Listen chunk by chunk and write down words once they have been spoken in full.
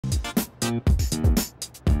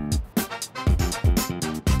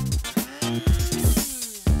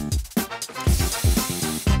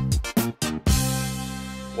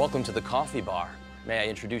Welcome to the coffee bar. May I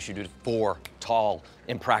introduce you to 4 tall,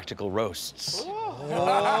 impractical roasts? All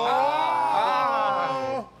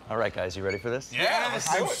right, guys, you ready for this? Yeah,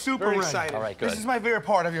 I'm super excited. All right, good. This is my favorite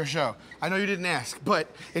part of your show. I know you didn't ask, but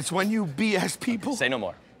it's when you BS people. Say no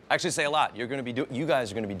more. Actually, say a lot. You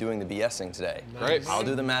guys are gonna be doing the BSing today. Great. I'll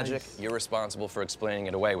do the magic. You're responsible for explaining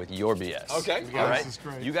it away with your BS. Okay. All right. This is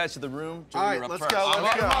great. You guys to the room. All right, let's go.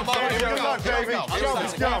 Let's go. Good luck, baby.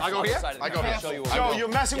 Let's go. I go here? I go here. Show you Joe, you're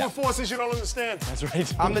messing with forces you don't understand. That's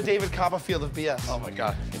right. I'm the David Copperfield of BS. Oh my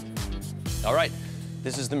God. All right.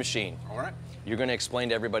 This is the machine. All right. You're gonna explain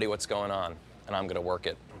to everybody what's going on, and I'm gonna work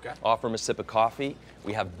it. Okay. Offer them a sip of coffee.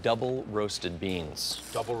 We have double roasted beans.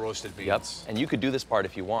 Double roasted beans. Yep. And you could do this part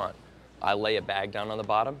if you want. I lay a bag down on the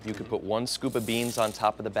bottom. You could put 1 scoop of beans on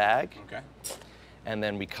top of the bag. Okay. And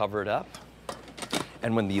then we cover it up.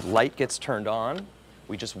 And when the light gets turned on,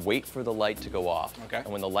 we just wait for the light to go off. Okay. And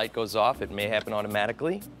when the light goes off, it may happen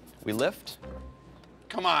automatically. We lift.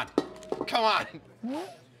 Come on. Come on.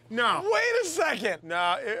 No. Wait a second.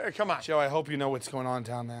 No, come on. Joe, I hope you know what's going on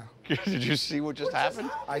down there. Did you see what just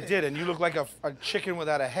happened? I did, and you look like a chicken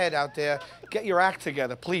without a head out there. Get your act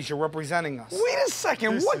together, please. You're representing us. Wait a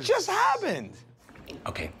second. What just happened?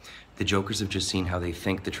 Okay, the Jokers have just seen how they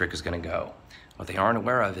think the trick is gonna go. What they aren't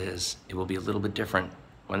aware of is it will be a little bit different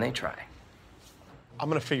when they try. I'm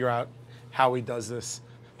gonna figure out how he does this.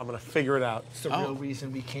 I'm gonna figure it out. It's the real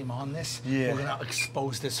reason we came on this. Yeah. We're gonna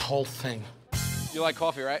expose this whole thing. You like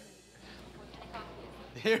coffee, right?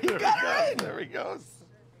 Here you go. There he goes.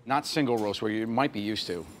 Not single roast, where you might be used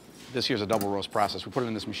to. This here's a double roast process. We put it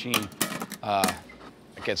in this machine.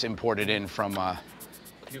 It gets imported in from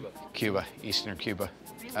Cuba, Eastern Cuba.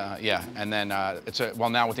 Yeah, and then well,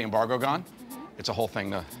 now with the embargo gone, it's a whole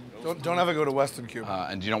thing. Don't ever go to Western Cuba.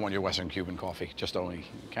 And you don't want your Western Cuban coffee, just only,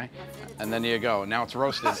 okay? And then there you go. Now it's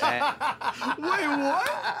roasted. And Wait,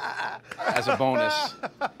 what? as a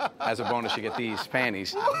bonus, you get these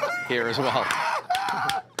panties here as well.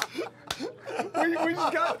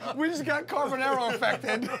 we just got Carbonaro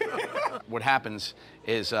affected. What happens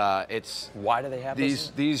is it's Why do they have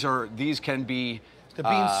this? these can be. The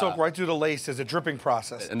beans soak right through the lace. There's a dripping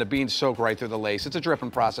process. And the beans soak right through the lace. It's a dripping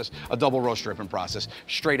process, a double roast dripping process,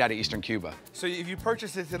 straight out of Eastern Cuba. So if you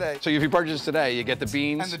purchase it today, So if you purchase today, you get the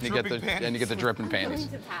beans, And the you get dripping panties. and you get the dripping panties. I'm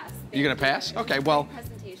going to pass. You're gonna pass? Okay, well.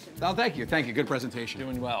 Presentation. Oh, thank you, good presentation.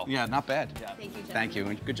 Doing well. Yeah, not bad. Yeah. Thank you, gentlemen. Thank you,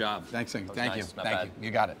 and good job. Thanks, thank nice, you, not thank bad. you.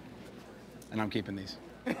 You got it. And I'm keeping these.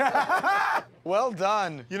 well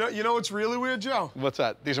done. You know what's really weird, Joe? What's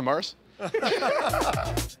that? These are Mars?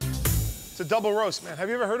 It's a double roast, man. Have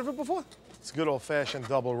you ever heard of it before? It's a good old-fashioned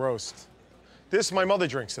double roast. My mother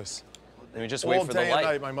drinks this. Let me just All wait for the day and light.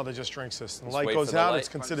 night, my mother just drinks this. And the Just light wait goes for the out, light. it's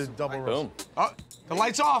considered double roast. Boom. Oh, the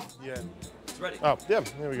light's off. Yeah. It's ready. Oh, yeah,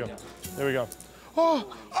 there we go. There we go.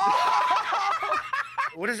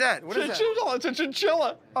 What is that? What is that? Chinchilla, it's a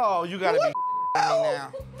chinchilla. Oh, you gotta be me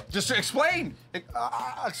now. Just explain.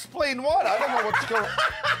 Explain what? I don't know what's going on.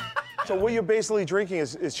 So what you're basically drinking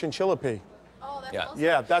is chinchilla pee. Oh, that's Yeah. awesome.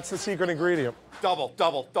 Yeah, that's the secret ingredient. Double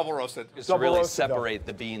roasted. Just Double to really roasted, though. separate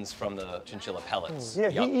the beans from the chinchilla pellets. Yeah,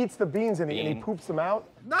 Yup. he eats the beans and he Bean. poops them out.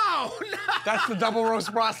 No. That's the double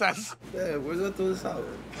roast process. Yeah, where's that through the salad?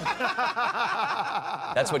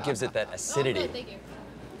 That's what gives it that Oh, acidity. good, thank you.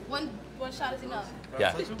 One shot is enough.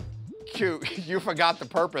 Yeah. You forgot the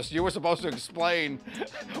purpose. You were supposed to explain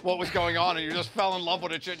what was going on, and you just fell in love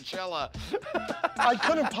with a chinchilla. I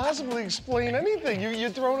couldn't possibly explain anything. You're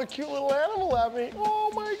throwing a cute little animal at me.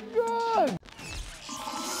 Oh my God.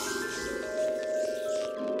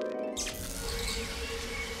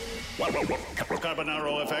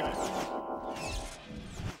 Carbonaro effect.